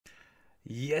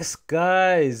Yes,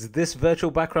 guys, this virtual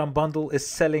background bundle is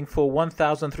selling for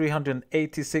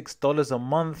 $1,386 a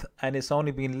month, and it's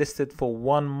only been listed for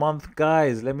 1 month,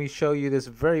 guys. Let me show you this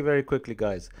very, very quickly,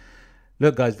 guys.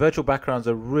 Look, guys, virtual backgrounds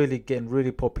are really getting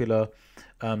really popular.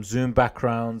 Zoom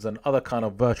backgrounds and other kind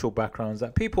of virtual backgrounds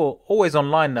that people always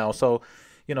online now. So,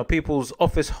 people's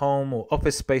office home or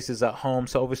office spaces at home.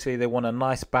 So obviously they want a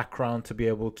nice background to be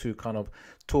able to kind of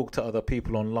talk to other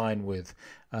people online with.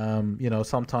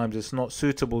 Sometimes it's not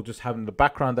suitable just having the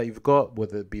background that you've got,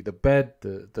 whether it be the bed,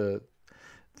 the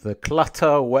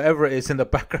clutter, whatever it is in the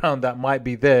background that might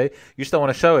be there. You just don't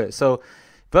want to show it. So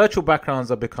virtual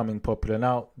backgrounds are becoming popular.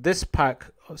 Now, this pack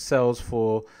sells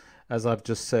for, as I've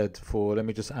just said, let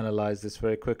me just analyze this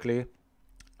very quickly,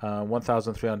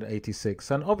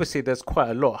 1,386. And obviously there's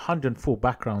quite a lot, 104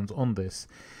 backgrounds on this.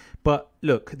 But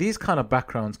look, these kind of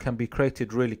backgrounds can be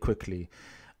created really quickly,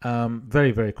 very,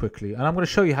 very quickly. And I'm going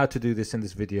to show you how to do this in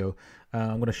this video.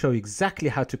 I'm going to show you exactly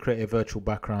how to create a virtual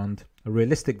background, a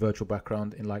realistic virtual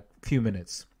background in like a few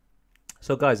minutes.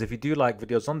 So guys, if you do like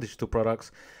videos on digital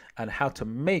products and how to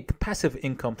make passive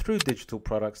income through digital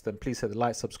products, then please hit the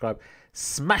like, subscribe,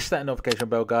 smash that notification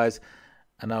bell, guys,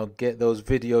 and I'll get those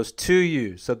videos to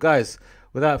you. So guys,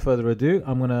 without further ado,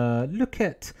 I'm gonna look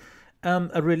at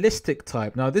a realistic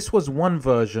type. Now this was one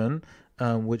version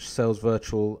which sells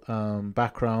virtual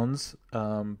backgrounds, but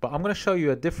I'm gonna show you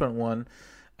a different one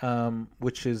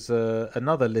which is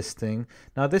another listing.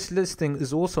 Now this listing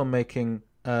is also making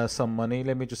some money.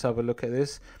 Let me just have a look at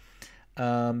this.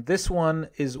 This one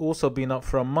is also been up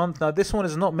for a month. Now this one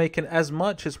is not making as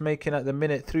much. It's making at the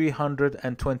minute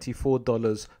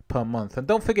 $324 per month, and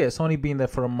don't forget it's only been there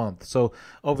for a month. So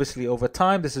obviously over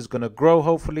time this is going to grow,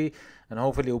 hopefully, and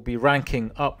hopefully it will be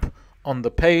ranking up on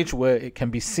the page where it can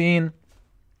be seen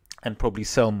and probably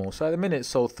sell more. So at the minute it's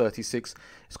sold 36.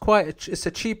 It's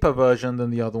a cheaper version than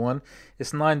the other one.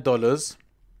 It's $9,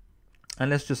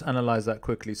 and let's just analyze that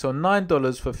quickly. So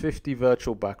 $9 for 50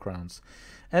 virtual backgrounds.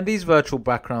 And these virtual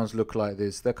backgrounds look like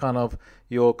this. They're kind of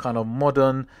your kind of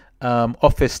modern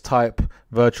office type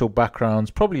virtual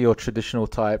backgrounds, probably your traditional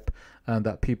type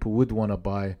that people would want to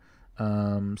buy.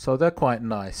 So they're quite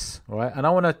nice, right? And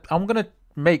I'm gonna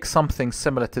make something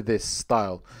similar to this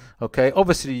style. Okay,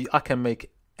 obviously I can make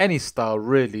any style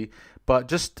really, but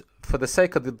just for the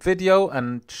sake of the video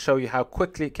and show you how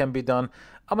quickly it can be done,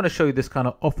 I'm gonna show you this kind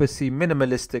of officey,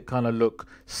 minimalistic kind of look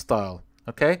style.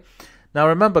 Okay. Now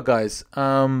remember guys,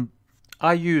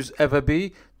 I use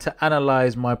EVERBEE to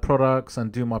analyze my products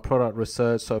and do my product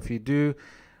research. So if you do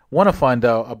want to find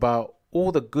out about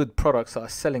all the good products that are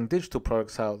selling, digital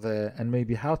products out there, and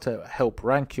maybe how to help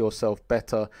rank yourself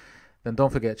better, then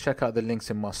don't forget, check out the links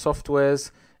in my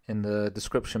softwares in the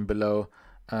description below.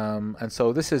 And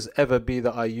so this is EVERBEE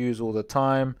that I use all the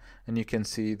time, and you can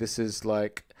see this is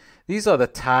like, these are the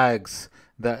tags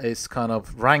that is kind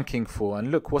of ranking for.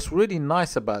 And look, what's really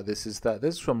nice about this is that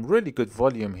there's some really good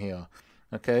volume here.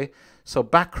 Okay, so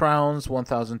backgrounds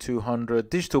 1,200,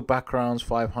 digital backgrounds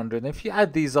 500. And if you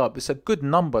add these up, it's a good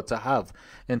number to have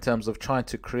in terms of trying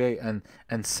to create and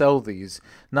sell these.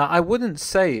 Now I wouldn't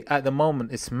say at the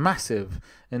moment it's massive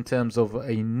in terms of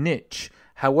a niche.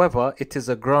 However, it is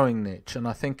a growing niche, and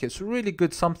I think it's really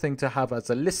good something to have as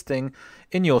a listing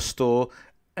in your store,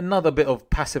 another bit of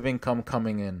passive income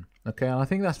coming in. Okay, and I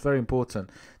think that's very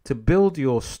important to build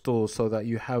your store so that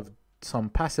you have some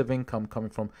passive income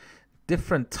coming from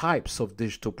different types of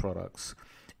digital products,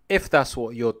 if that's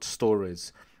what your store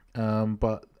is.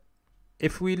 But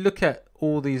if we look at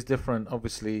all these different,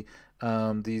 obviously,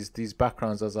 these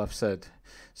backgrounds, as I've said,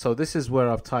 so this is where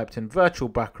I've typed in virtual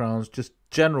backgrounds, just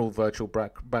general virtual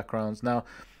backgrounds. Now,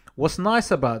 what's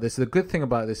nice about this, the good thing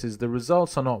about this is the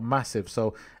results are not massive.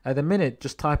 So at the minute,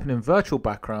 just typing in virtual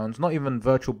backgrounds, not even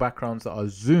virtual backgrounds that are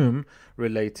Zoom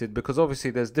related, because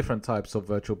obviously there's different types of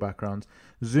virtual backgrounds.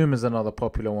 Zoom is another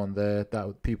popular one there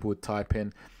that people would type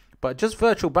in. But just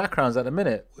virtual backgrounds at the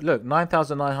minute, look,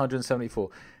 9,974.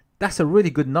 That's a really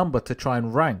good number to try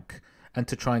and rank and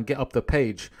to try and get up the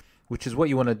page, which is what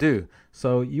you want to do.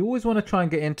 So you always want to try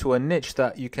and get into a niche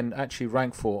that you can actually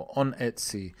rank for on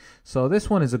Etsy. So this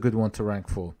one is a good one to rank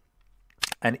for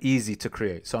and easy to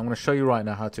create. So I'm going to show you right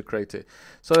now how to create it.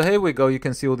 So here we go. You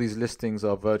can see all these listings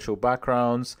of virtual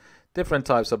backgrounds, different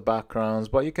types of backgrounds,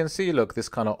 but you can see, look, this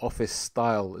kind of office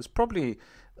style is probably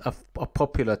a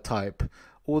popular type,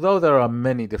 although there are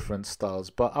many different styles.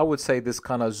 But I would say this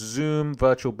kind of Zoom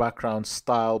virtual background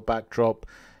style backdrop,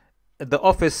 the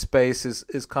office space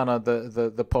is kind of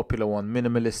the popular one,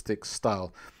 minimalistic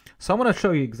style. So I'm going to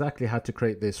show you exactly how to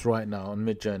create this right now on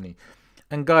Midjourney.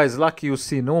 And guys, like you'll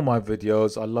see in all my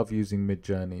videos, I love using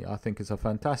Midjourney. I think it's a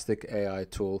fantastic AI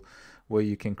tool where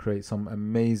you can create some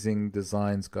amazing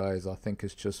designs, guys. I think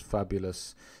it's just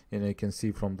fabulous. You know, you can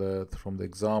see from the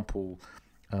example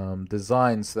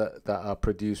designs that are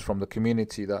produced from the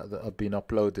community that have been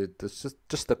uploaded. It's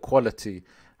just the quality,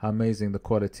 how amazing the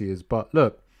quality is. But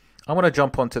look, I want to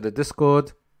jump onto the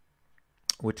Discord,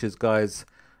 which is, guys,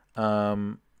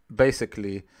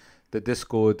 basically the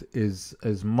Discord is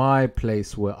my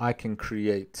place where I can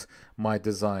create my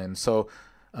design. So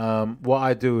what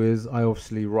I do is I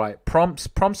obviously write prompts.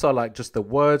 Prompts are like just the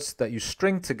words that you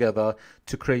string together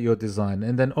to create your design,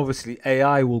 and then obviously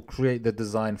AI will create the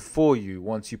design for you.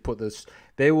 Once you put this,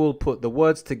 they will put the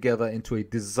words together into a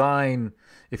design,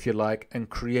 if you like, and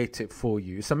create it for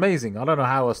you. It's amazing. I don't know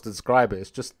how else to describe it. It's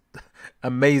just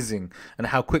amazing, and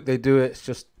how quick they do it. It's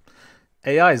just,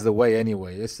 AI is the way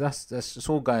anyway. It's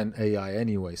all going AI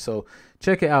anyway. So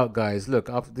check it out, guys. Look,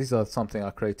 these are something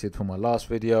I created for my last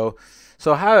video.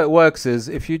 So how it works is,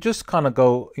 if you just kind of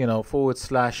go, you know,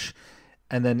 /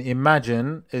 and then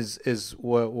imagine is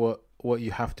what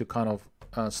you have to kind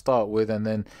of start with, and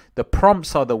then the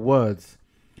prompts are the words.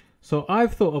 So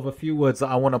I've thought of a few words that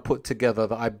I want to put together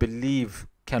that I believe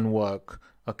can work,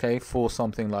 okay, for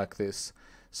something like this.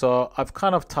 So I've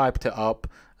kind of typed it up,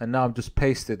 and now I've just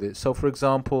pasted it. So for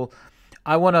example,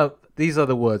 these are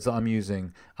the words that I'm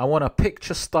using. I want a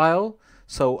picture style,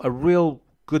 so a real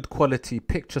good quality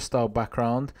picture style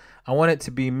background. I want it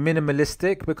to be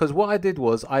minimalistic, because what I did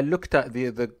was I looked at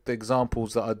the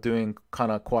examples that are doing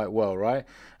kind of quite well, right?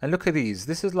 And look at these.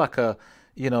 This is like a,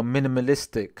 you know,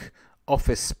 minimalistic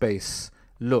office space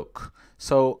look.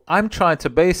 So I'm trying to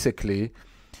basically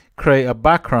create a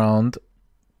background,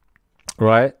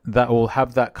 right, that will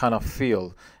have that kind of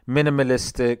feel.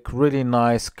 Minimalistic, really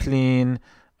nice, clean,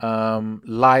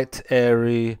 light,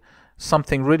 airy,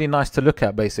 something really nice to look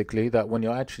at, basically, that when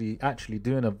you're actually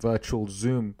doing a virtual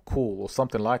Zoom call or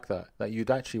something like that, that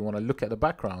you'd actually want to look at the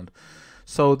background.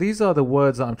 So these are the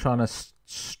words that I'm trying to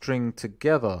string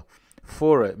together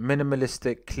for it.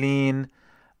 Minimalistic, clean,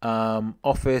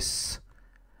 office,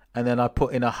 and then I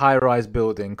put in a high-rise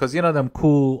building, because you know them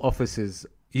cool offices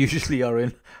usually are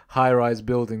in high-rise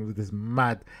buildings with this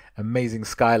mad amazing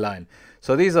skyline.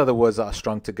 So these are the words that are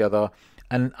strung together,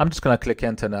 and I'm just going to click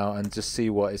enter now and just see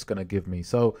what it's going to give me.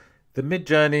 So the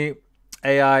Midjourney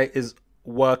AI is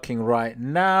working right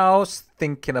now,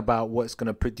 thinking about what it's going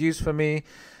to produce for me.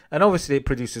 And obviously it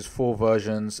produces 4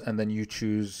 versions, and then you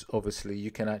choose, obviously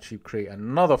you can actually create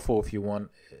another 4 if you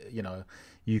want. You know,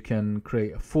 you can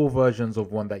create 4 versions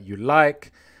of one that you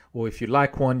like, or if you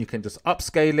like one, you can just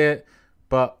upscale it.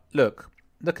 But look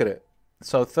at it.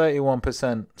 So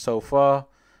 31% so far,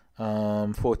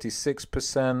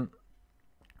 46%.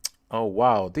 Oh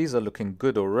wow, these are looking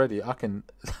good already. I can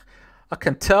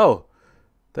tell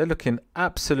they're looking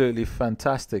absolutely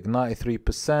fantastic.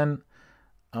 93%.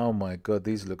 Oh my god,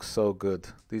 these look so good.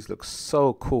 These look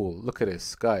so cool. Look at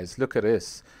this, guys. Look at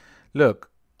this. Look,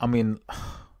 I mean,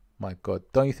 my god,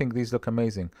 don't you think these look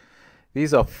amazing?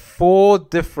 These are 4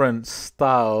 different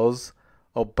styles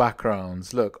of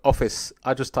backgrounds. Look, office.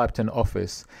 I just typed in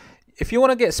office. If you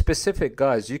want to get specific,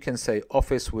 guys, you can say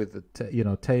office with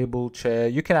a table, chair.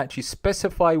 You can actually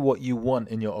specify what you want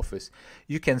in your office.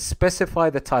 You can specify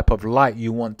the type of light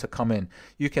you want to come in.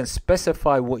 You can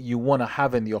specify what you want to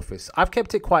have in the office. I've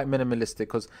kept it quite minimalistic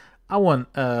because I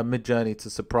want Midjourney to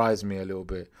surprise me a little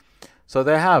bit. So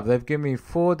they've given me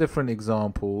 4 different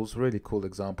examples, really cool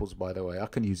examples, by the way. I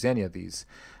can use any of these.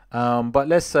 But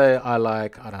let's say I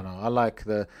like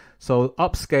so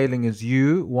upscaling is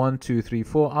 1, 2, 3,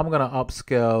 4. I'm gonna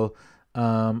upscale.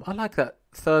 I like that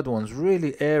third one's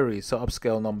really airy. So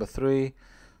upscale number 3,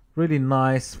 really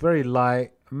nice, very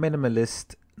light,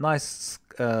 minimalist, nice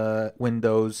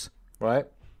windows, right?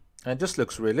 And just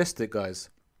looks realistic, guys.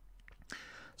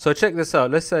 So check this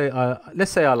out. Let's say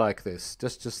I like this,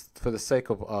 just for the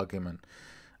sake of argument.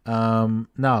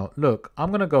 Now look, I'm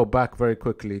gonna go back very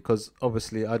quickly because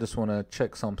obviously I just want to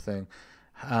check something.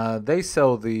 They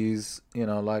sell these, you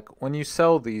know, like when you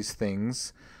sell these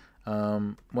things,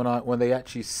 when they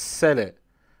actually sell it,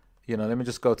 you know, let me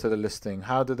just go to the listing.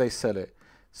 How do they sell it?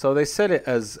 So they sell it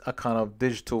as a kind of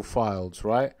digital files,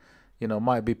 right? You know,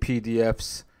 might be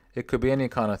PDFs, it could be any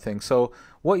kind of thing. So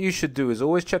what you should do is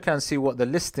always check and see what the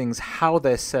listings, how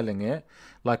they're selling it,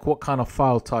 like what kind of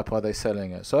file type are they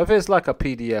selling it. So if it's like a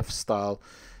PDF style,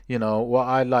 you know, what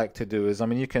I like to do is, I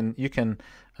mean, you can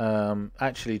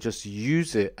actually just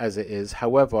use it as it is.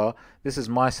 However, this is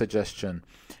my suggestion,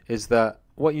 is that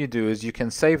what you do is you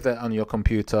can save that on your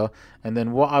computer, and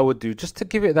then what I would do, just to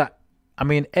give it that, I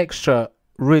mean, extra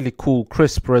really cool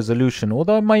crisp resolution,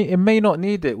 although it may not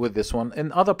need it with this one.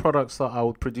 In other products that I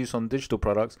would produce on digital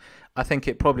products, I think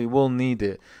it probably will need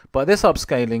it, but this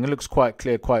upscaling, it looks quite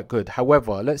clear, quite good.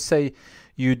 However, let's say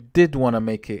you did want to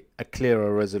make it a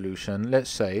clearer resolution. Let's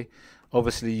say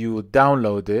obviously you would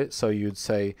download it, so you'd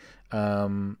say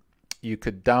you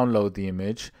could download the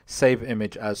image, save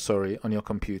image as, sorry, on your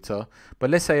computer.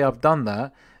 But let's say I've done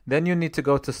that, then you need to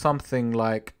go to something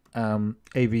like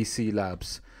AVC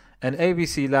Labs. And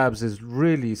AVC Labs is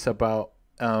really, it's about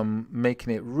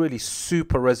making it really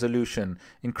super resolution,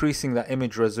 increasing that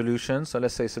image resolution. So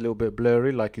let's say it's a little bit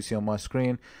blurry like you see on my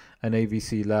screen, and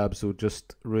AVC Labs will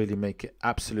just really make it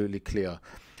absolutely clear.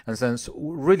 And then it's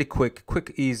really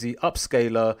quick, easy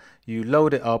upscaler. You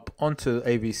load it up onto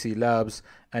AVC Labs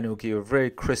and it will give you a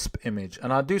very crisp image.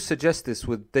 And I do suggest this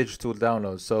with digital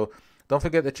downloads, so don't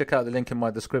forget to check out the link in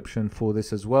my description for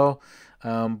this as well.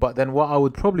 But then what I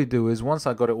would probably do is, once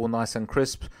I got it all nice and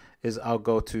crisp, is I'll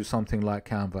go to something like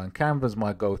Canva. And Canva's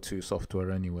my go-to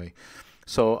software anyway.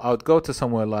 So I would go to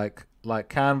somewhere like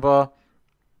Canva,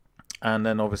 and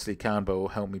then obviously Canva will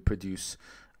help me produce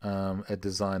a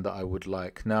design that I would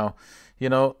like. Now, you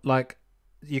know, like,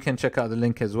 you can check out the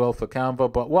link as well for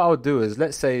Canva. But what I would do is,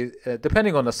 let's say,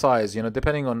 depending on the size, you know,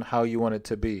 depending on how you want it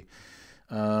to be,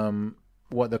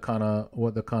 what the kind of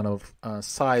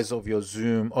size of your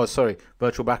zoom, oh sorry,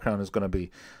 virtual background is going to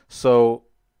be. So,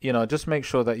 you know, just make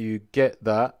sure that you get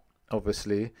that.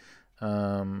 Obviously,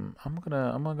 am I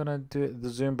gonna do the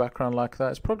zoom background like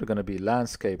that? It's probably going to be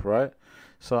landscape, right?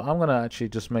 So I'm going to actually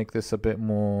just make this a bit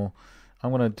more. I'm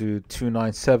going to do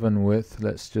 297 width.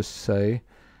 Let's just say,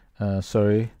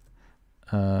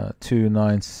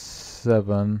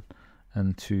 297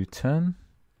 and 210.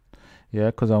 Yeah,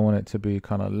 because I want it to be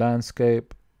kind of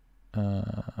landscape. Let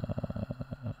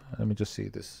me just see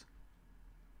this.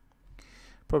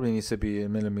 Probably needs to be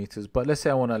in millimeters, but let's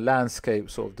say I want a landscape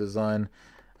sort of design.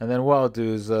 And then what I'll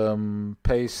do is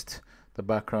paste the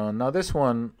background. Now this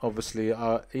one, obviously,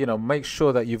 you know, make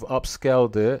sure that you've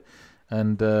upscaled it,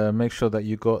 and make sure that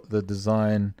you got the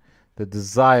design, the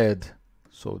desired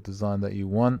sort of design that you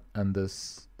want, and the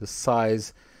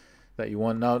size that you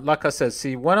want. Now, like I said,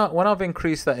 see, when I've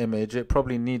increased that image, it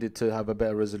probably needed to have a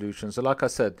better resolution. So like I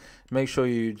said, make sure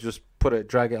you just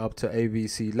drag it up to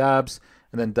AVC Labs,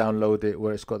 and then download it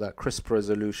where it's got that crisp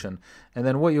resolution. And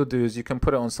then what you'll do is you can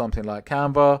put it on something like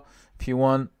Canva if you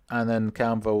want, and then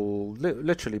Canva will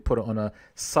literally put it on a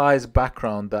size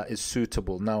background that is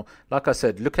suitable. Now, like I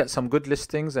said, look at some good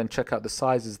listings and check out the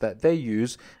sizes that they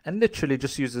use, and literally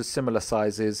just use the similar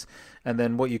sizes. And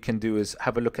then what you can do is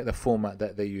have a look at the format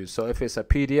that they use. So if it's a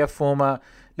PDF format,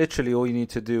 literally all you need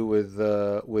to do with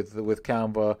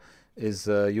Canva is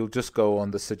you'll just go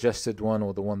on the suggested one,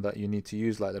 or the one that you need to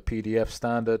use, like the PDF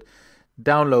standard,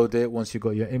 download it once you've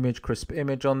got your image, crisp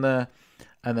image on there,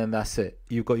 and then that's it.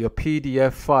 You've got your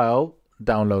PDF file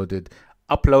downloaded.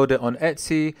 Upload it on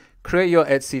Etsy, create your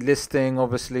Etsy listing,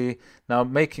 obviously. Now,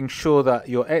 making sure that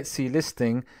your Etsy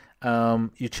listing,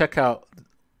 you check out,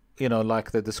 you know, like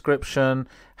the description,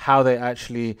 how they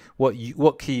actually, what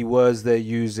keywords they're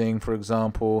using, for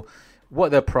example, what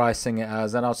they're pricing it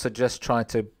as. And I'll suggest trying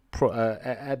to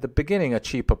at the beginning a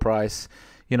cheaper price.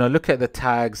 You know, look at the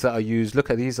tags that are used. Look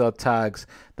at, these are tags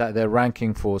that they're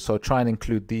ranking for, so try and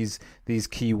include these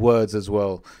keywords as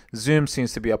well. Zoom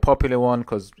seems to be a popular one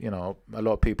because, you know, a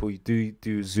lot of people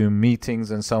do Zoom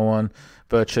meetings and so on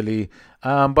virtually,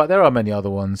 but there are many other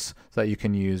ones that you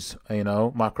can use. You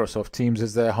know, Microsoft Teams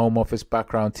is there, home office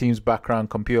background, Teams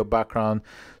background, computer background.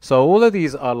 So all of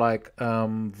these are like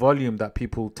volume that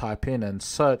people type in and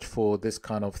search for this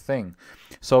kind of thing.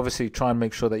 So obviously try and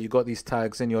make sure that you got these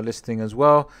tags in your listing as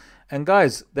well. And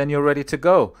guys, then you're ready to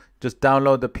go. Just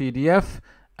download the PDF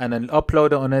and then upload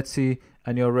it on Etsy,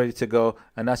 and you're ready to go.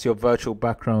 And that's your virtual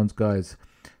backgrounds, guys.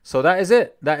 So that is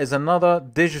it. That is another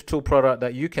digital product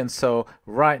that you can sell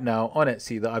right now on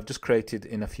Etsy that I've just created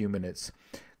in a few minutes.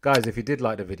 Guys, if you did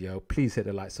like the video, please hit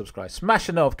the like, subscribe, smash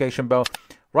the notification bell.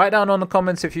 Write down on the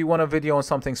comments if you want a video on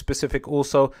something specific.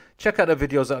 Also, check out the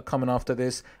videos that are coming after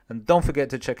this. And don't forget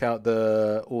to check out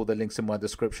all the links in my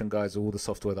description, guys, all the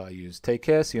software that I use. Take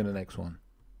care. See you in the next one.